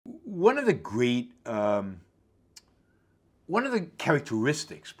one of the great, one of the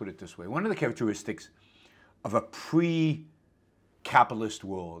characteristics, put it this way, one of the characteristics of a pre-capitalist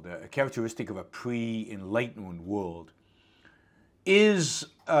world, a characteristic of a pre-enlightenment world, is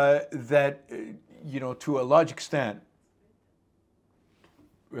that, you know, to a large extent,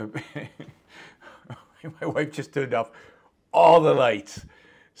 my wife just turned off all the lights.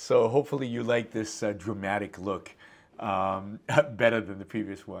 So hopefully you like this dramatic look better than the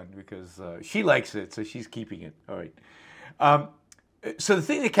previous one, because she likes it, so she's keeping it. All right. So the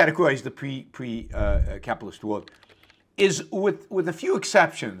thing that categorized the pre-capitalist world is, with a few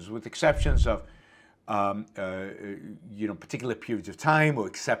exceptions, with exceptions of you know, particular periods of time or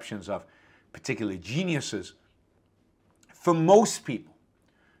exceptions of particular geniuses, for most people,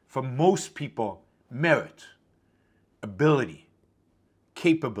 merit, ability,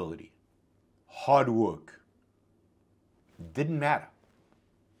 capability, hard work didn't matter.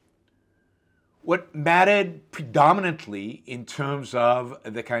 What mattered predominantly in terms of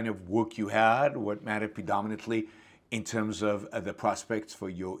the kind of work you had, what mattered predominantly in terms of the prospects for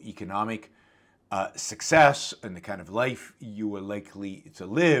your economic success and the kind of life you were likely to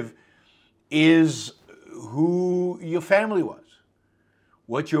live, is who your family was,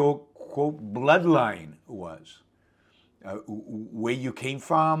 what your, quote, bloodline was, where you came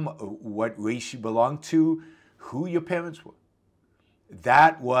from, what race you belonged to, who your parents were.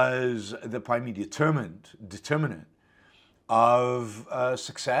 That was the primary determinant of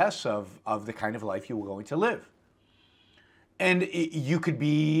success, of the kind of life you were going to live. And you could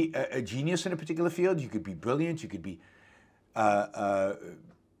be a genius in a particular field, you could be brilliant, you could be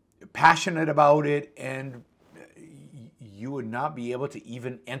passionate about it, and you would not be able to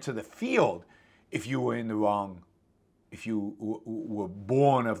even enter the field if you were in the wrong, if you were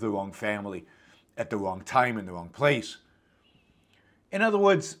born of the wrong family at the wrong time in the wrong place. In other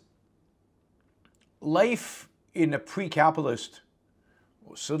words, life in a pre-capitalist,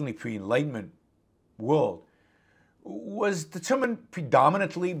 or certainly pre-enlightenment world, was determined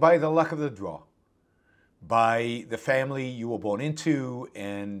predominantly by the luck of the draw, by the family you were born into,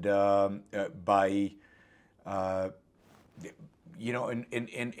 and by you know,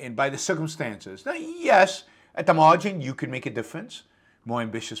 and by the circumstances. Now, yes, at the margin, you could make a difference. More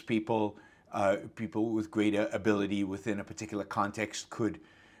ambitious people, people with greater ability within a particular context could,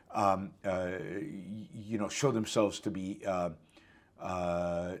 you know, show themselves to be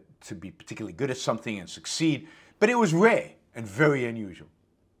particularly good at something and succeed. But it was rare and very unusual.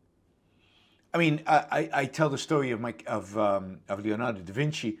 I mean, I tell the story of Leonardo da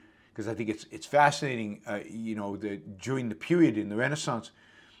Vinci because I think it's fascinating. You know, during the period in the Renaissance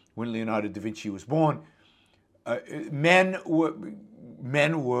when Leonardo da Vinci was born, men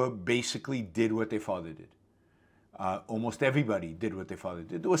were basically did what their father did. Almost everybody did what their father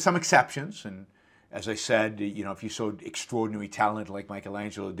did. There were some exceptions, and as I said, you know, if you showed extraordinary talent like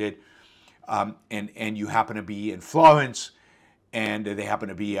Michelangelo did, and you happen to be in Florence, and they happen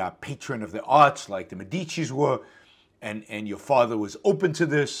to be a patron of the arts like the Medicis were, and your father was open to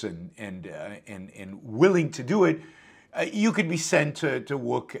this and willing to do it, you could be sent to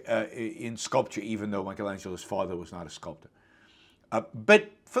work in sculpture, even though Michelangelo's father was not a sculptor.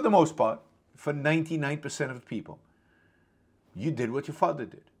 But for the most part, for 99% of the people, you did what your father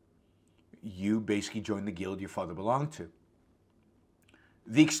did. You basically joined the guild your father belonged to.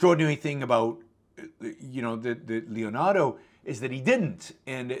 The extraordinary thing about, you know, the Leonardo is that he didn't,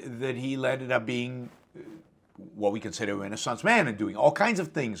 and that he ended up being what we consider a Renaissance man and doing all kinds of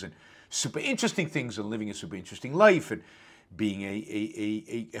things and super interesting things and living a super interesting life and being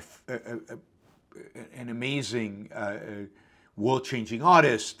an amazing world-changing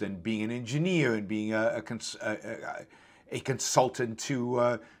artist and being an engineer and being a consultant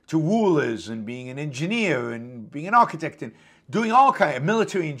to rulers and being an engineer and being an architect and doing all kinds of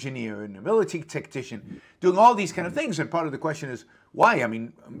military engineer and a military tactician, doing all these kind of things. And part of the question is why? I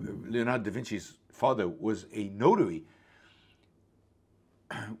mean, Leonardo da Vinci's father was a notary.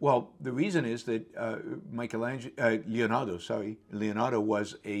 Well, the reason is that Leonardo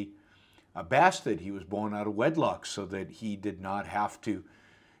was a bastard. He was born out of wedlock, so that he did not have to,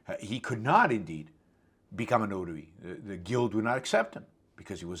 he could not indeed become a notary. The guild would not accept him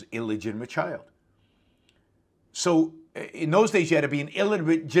because he was an illegitimate child. So in those days, you had to be an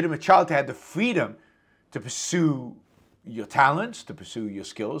illegitimate child to have the freedom to pursue your talents, to pursue your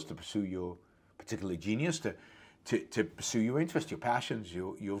skills, to pursue your particular genius, to pursue your interests, your passions,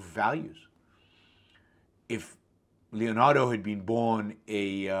 your values. If Leonardo had been born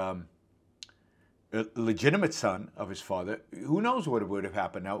a legitimate son of his father, who knows what would have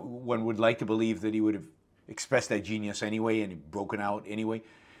happened. Now, one would like to believe that he would have expressed that genius anyway and broken out anyway.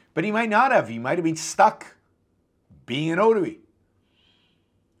 But he might not have. He might have been stuck being a notary.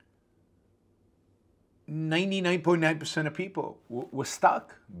 99.9% of people were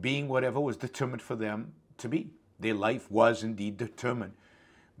stuck being whatever was determined for them to be. Their life was indeed determined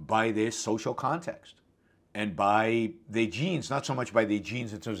by their social context and by their genes, not so much by their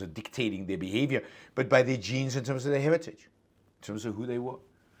genes in terms of dictating their behavior, but by their genes in terms of their heritage, in terms of who they were.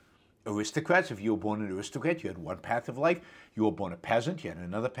 Aristocrats, if you were born an aristocrat, you had one path of life. You were born a peasant, you had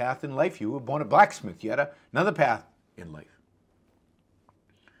another path in life. You were born a blacksmith, you had another path in life.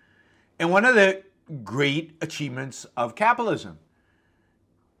 And one of the great achievements of capitalism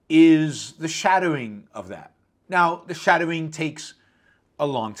is the shattering of that. Now, the shattering takes a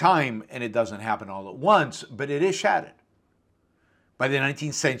long time, and it doesn't happen all at once, but it is shattered. By the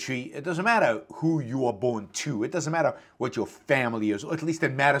 19th century, it doesn't matter who you are born to. It doesn't matter what your family is, or at least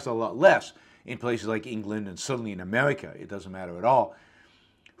it matters a lot less in places like England and certainly in America. It doesn't matter at all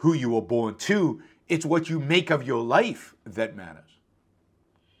who you were born to. It's what you make of your life that matters.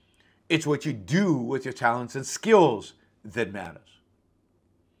 It's what you do with your talents and skills that matters.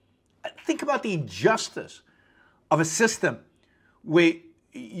 Think about the injustice of a system where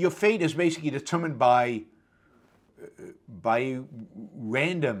your fate is basically determined by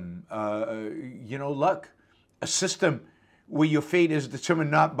random, luck. A system where your fate is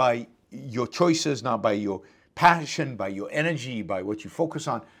determined not by your choices, not by your passion, by your energy, by what you focus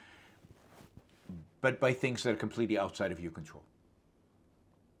on, but by things that are completely outside of your control.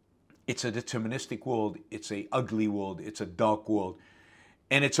 It's a deterministic world. It's an ugly world. It's a dark world.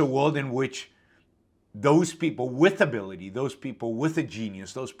 And it's a world in which those people with ability, those people with a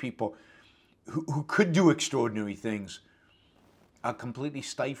genius, those people who could do extraordinary things are completely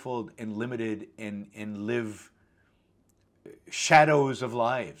stifled and limited and live shadows of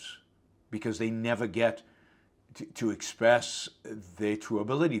lives because they never get to express their true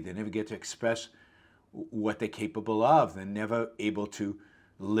ability. They never get to express what they're capable of. They're never able to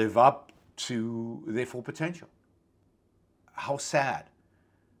live up to their full potential. How sad.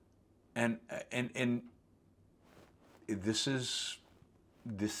 And this is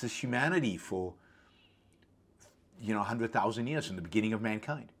humanity for 100,000 years from the beginning of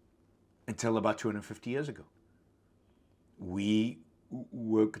mankind until about 250 years ago. We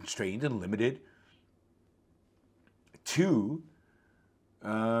were constrained and limited to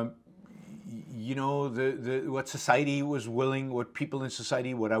what society was willing, what people in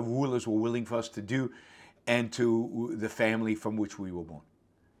society, what our rulers were willing for us to do, and to the family from which we were born.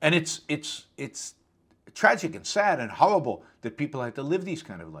 And it's tragic and sad and horrible that people had to live these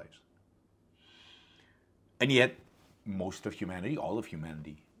kind of lives. And yet, most of humanity, all of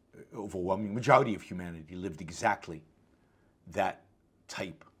humanity, overwhelming majority of humanity lived exactly that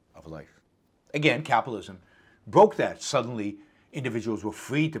type of life. Again, capitalism broke that. Suddenly, individuals were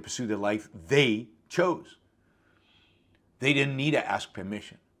free to pursue the life they chose. They didn't need to ask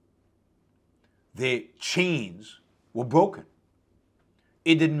permission. Their chains were broken.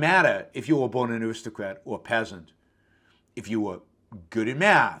 It didn't matter if you were born an aristocrat or a peasant. If you were good in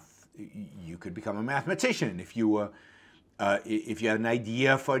math, you could become a mathematician. If you had an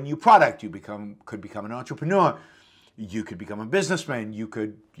idea for a new product, you could become an entrepreneur. You could become a businessman. You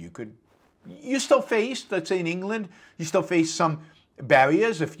still faced, let's say in England, you still faced some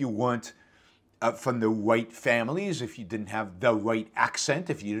barriers if you weren't from the right families, if you didn't have the right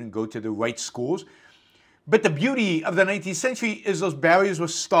accent, if you didn't go to the right schools. But the beauty of the 19th century is those barriers were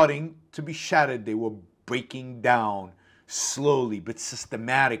starting to be shattered. They were breaking down slowly but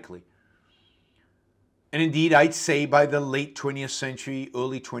systematically. And indeed, I'd say by the late 20th century,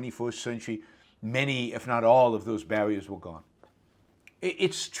 early 21st century, many, if not all, of those barriers were gone.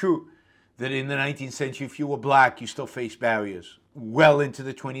 It's true that in the 19th century, if you were black, you still faced barriers. Well into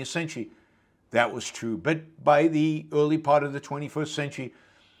the 20th century, that was true. But by the early part of the 21st century,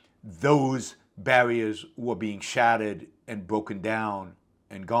 those barriers were being shattered and broken down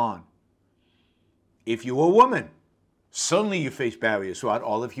and gone. If you were a woman, suddenly you faced barriers throughout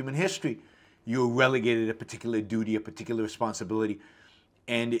all of human history. You were relegated to a particular duty, a particular responsibility,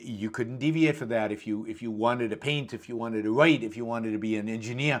 and you couldn't deviate from that. If you wanted to paint, if you wanted to write, if you wanted to be an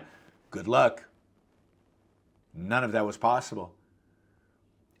engineer, good luck. None of that was possible.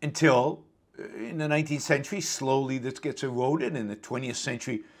 Until in the 19th century, slowly this gets eroded. In the 20th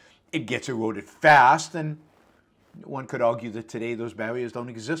century, it gets eroded fast, and one could argue that today those barriers don't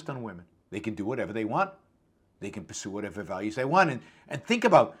exist on women. They can do whatever they want. They can pursue whatever values they want. And think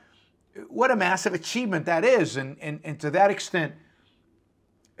about what a massive achievement that is. And to that extent,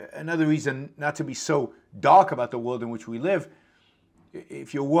 another reason not to be so dark about the world in which we live,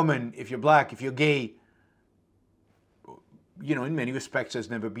 if you're a woman, if you're black, if you're gay, you know, in many respects, there's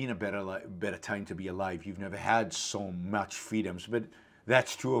never been a better time to be alive. You've never had so much freedoms, but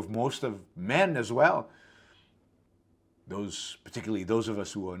that's true of most of men as well. Particularly those of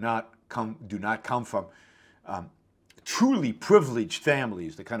us who are do not come from truly privileged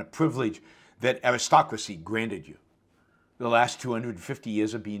families, the kind of privilege that aristocracy granted you. The last 250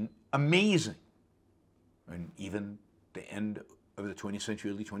 years have been amazing. And even the end of the 20th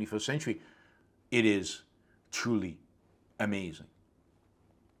century, early 21st century, it is truly amazing.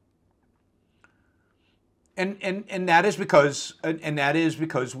 And that is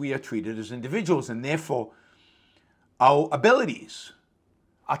because we are treated as individuals, and therefore our abilities,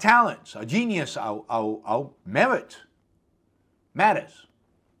 our talents, our genius, our merit matters.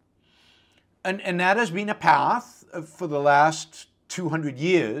 And that has been a path for the last 200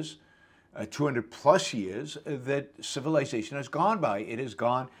 years, 200 plus years, that civilization has gone by. It has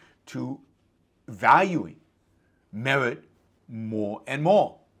gone to valuing merit more and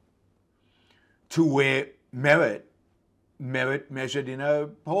more, to where merit measured in a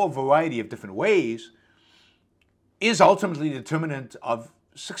whole variety of different ways is ultimately determinant of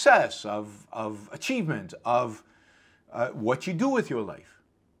success, of achievement, of what you do with your life.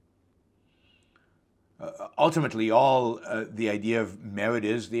 Ultimately, the idea of merit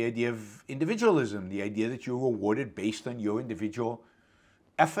is the idea of individualism, the idea that you're rewarded based on your individual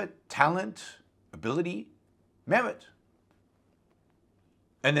effort, talent, ability, merit.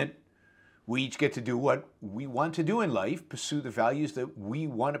 And then we each get to do what we want to do in life, pursue the values that we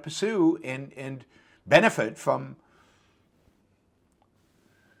want to pursue, and benefit from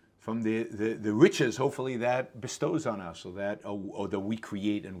the riches, hopefully, that bestows on us, or that we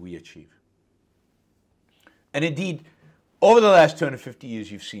create and we achieve. And indeed, over the last 250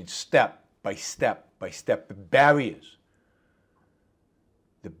 years, you've seen step by step by step barriers.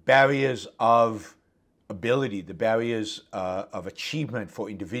 The barriers of ability, the barriers of achievement for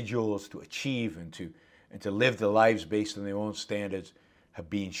individuals to achieve and to live their lives based on their own standards have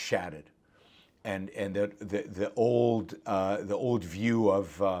been shattered. And the old view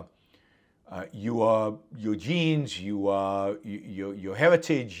of you are your genes, you are your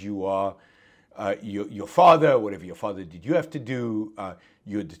heritage, you are your father, whatever your father did you have to do,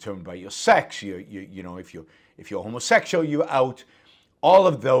 you're determined by your sex, you know, if you're homosexual, you're out. All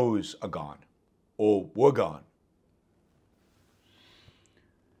of those are gone, or were gone.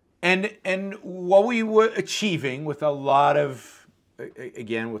 And what we were achieving with a lot of,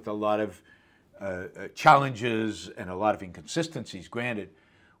 again, with a lot of challenges and a lot of inconsistencies, granted,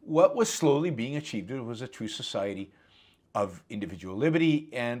 what was slowly being achieved was a true society of individual liberty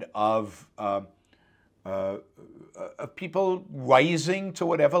and of people rising to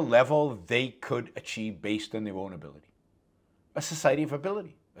whatever level they could achieve based on their own ability. A society of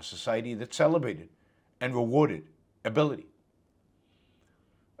ability, a society that celebrated and rewarded ability.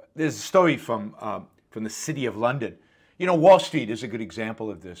 There's a story from the city of London. You know, Wall Street is a good example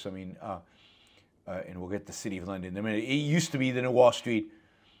of this. I mean, and we'll get the city of London in a minute. It used to be that in Wall Street,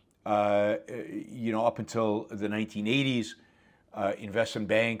 you know, up until the 1980s, investment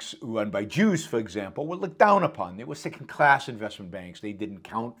banks run by Jews, for example, were looked down upon. They were second-class investment banks. They didn't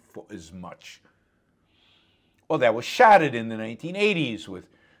count for as much. Well, that was shattered in the 1980s with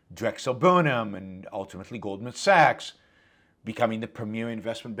Drexel Burnham and ultimately Goldman Sachs becoming the premier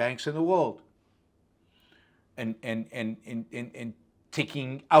investment banks in the world, and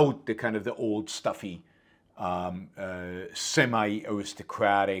taking out the kind of the old stuffy,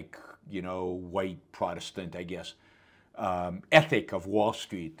 semi-aristocratic, you know, white Protestant, I guess, ethic of Wall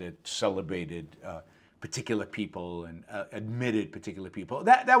Street that celebrated particular people and admitted particular people.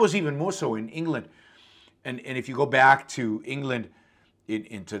 That was even more so in England. And if you go back to England,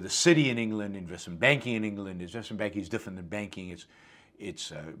 into the city in England, investment banking in England, investment banking is different than banking.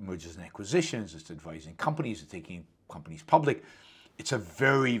 It's mergers and acquisitions, it's advising companies, it's taking companies public. It's a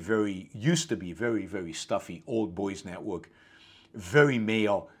very, used to be very, very stuffy old boys network, very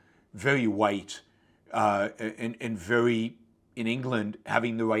male, very white, and very, in England,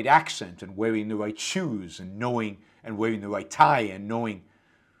 having the right accent and wearing the right shoes and knowing and wearing the right tie and knowing,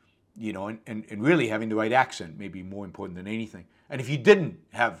 you know, and really having the right accent may be more important than anything. And if you didn't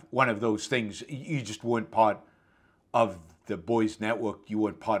have one of those things, you just weren't part of the boys network, you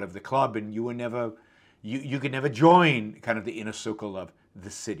weren't part of the club, and you were never, you could never join kind of the inner circle of the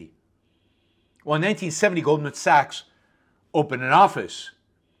city. Well, in 1970, Goldman Sachs opened an office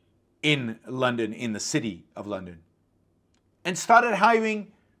in London, in the city of London, and started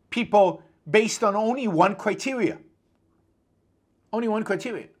hiring people based on only one criteria. Only one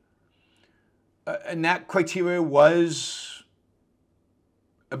criteria. And that criteria was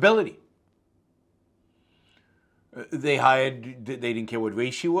ability. They didn't care what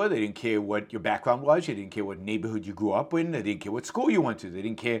race you were. They didn't care what your background was. They didn't care what neighborhood you grew up in. They didn't care what school you went to. They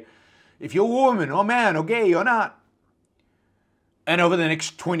didn't care if you're a woman or man or gay or not. And over the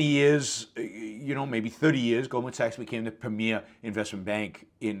next 20 years, maybe 30 years, Goldman Sachs became the premier investment bank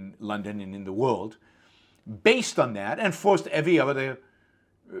in London and in the world based on that, and forced every other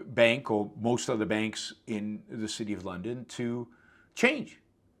bank or most other banks in the City of London to change.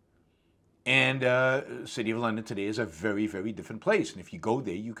 And the City of London today is a very, very different place. And if you go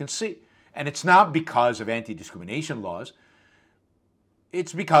there, you can see. And it's not because of anti-discrimination laws.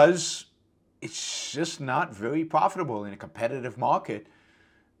 It's because it's just not very profitable in a competitive market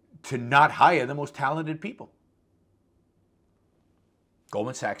to not hire the most talented people.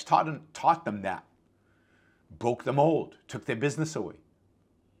 Goldman Sachs taught them that, broke the mold, took their business away.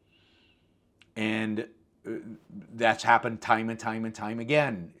 And that's happened time and time and time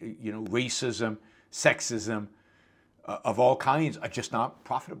again. Racism, sexism of all kinds are just not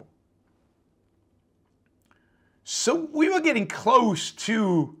profitable. So we were getting close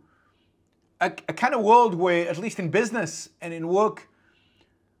to a kind of world where, at least in business and in work,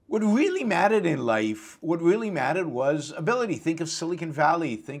 what really mattered in life, what really mattered was ability. Think of Silicon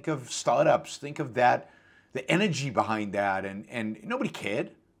Valley, think of startups, think of that, the energy behind that, and nobody cared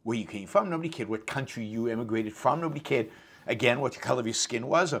where you came from. Nobody cared what country you immigrated from. Nobody cared, again, what the color of your skin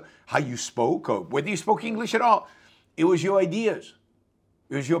was or how you spoke or whether you spoke English at all. It was your ideas.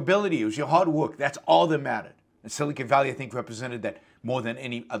 It was your ability. It was your hard work. That's all that mattered. And Silicon Valley, I think, represented that more than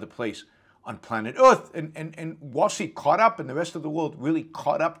any other place on planet Earth. And Wall Street caught up, and the rest of the world really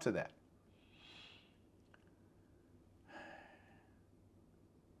caught up to that.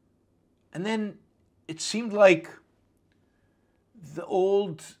 And then it seemed like the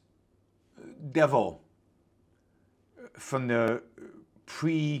old devil from the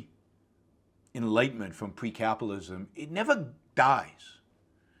pre-enlightenment, from pre-capitalism, it never dies.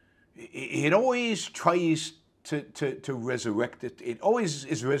 It always tries to resurrect it. It always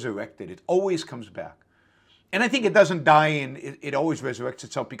is resurrected. It always comes back. And I think it doesn't die, and it always resurrects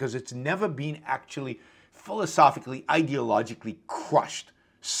itself because it's never been actually philosophically, ideologically crushed,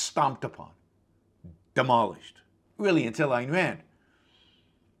 stomped upon, demolished, really, until Ayn Rand.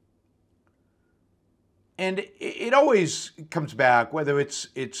 And it always comes back, whether it's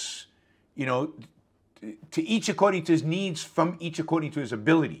to each according to his needs, from each according to his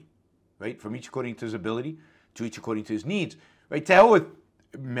ability, right? From each according to his ability, to each according to his needs, right? To hell with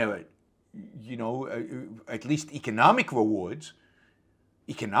merit, at least economic rewards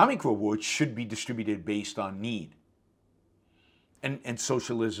should be distributed based on need. And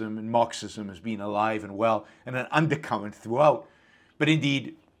socialism and Marxism has been alive and well and an undercurrent throughout. But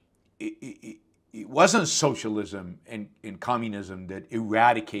indeed, it wasn't socialism and communism that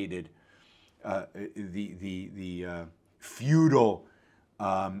eradicated the feudal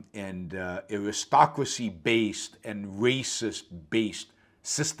and aristocracy-based and racist-based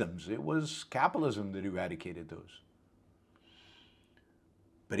systems. It was capitalism that eradicated those.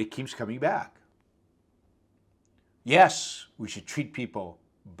 But it keeps coming back. Yes, we should treat people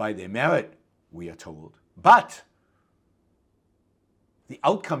by their merit, we are told, but the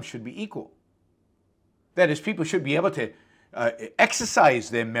outcome should be equal. That is, people should be able to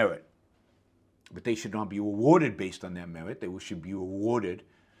exercise their merit, but they should not be rewarded based on their merit. They should be rewarded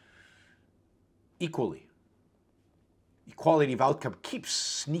equally. Equality of outcome keeps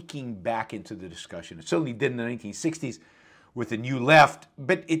sneaking back into the discussion. It certainly did in the 1960s with the New Left,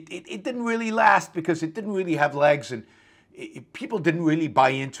 but it didn't really last because it didn't really have legs, and people didn't really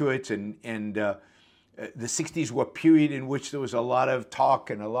buy into it. And the 60s were a period in which there was a lot of talk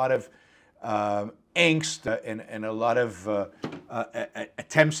and a lot of angst and a lot of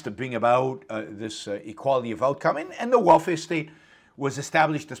attempts to bring about this equality of outcome. And the welfare state was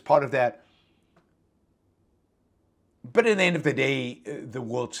established as part of that. But at the end of the day, the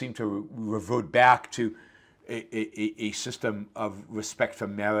world seemed to revert back to a system of respect for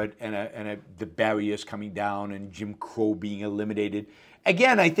merit and the barriers coming down and Jim Crow being eliminated.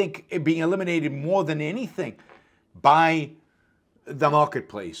 Again, I think it being eliminated more than anything by the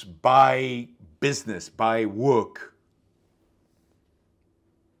marketplace, by business, by work.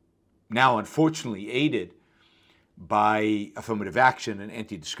 Now, unfortunately, aided by affirmative action and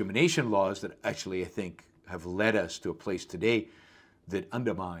anti-discrimination laws that actually, I think, have led us to a place today that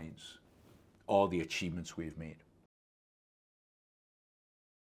undermines all the achievements we've made.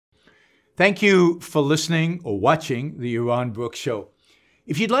 Thank you for listening or watching the Yaron Brook Show.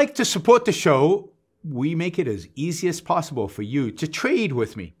 If you'd like to support the show, we make it as easy as possible for you to trade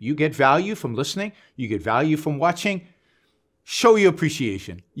with me. You get value from listening. You get value from watching. show your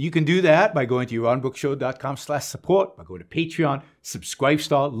appreciation. You can do that by going to yaronbrookshow.com/support, by going to Patreon,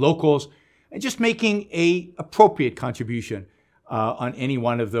 Subscribestar, Locals, and just making a appropriate contribution on any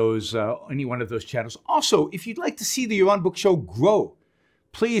one of those channels. Also, if you'd like to see the Yaron Brook Show grow,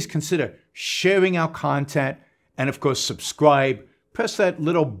 please consider sharing our content and, of course, subscribe. Press that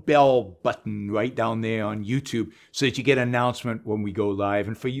little bell button right down there on YouTube so that you get an announcement when we go live.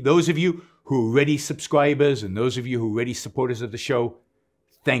 And for those of you who are already subscribers and those of you who are already supporters of the show,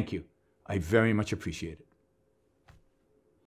 thank you. I very much appreciate it.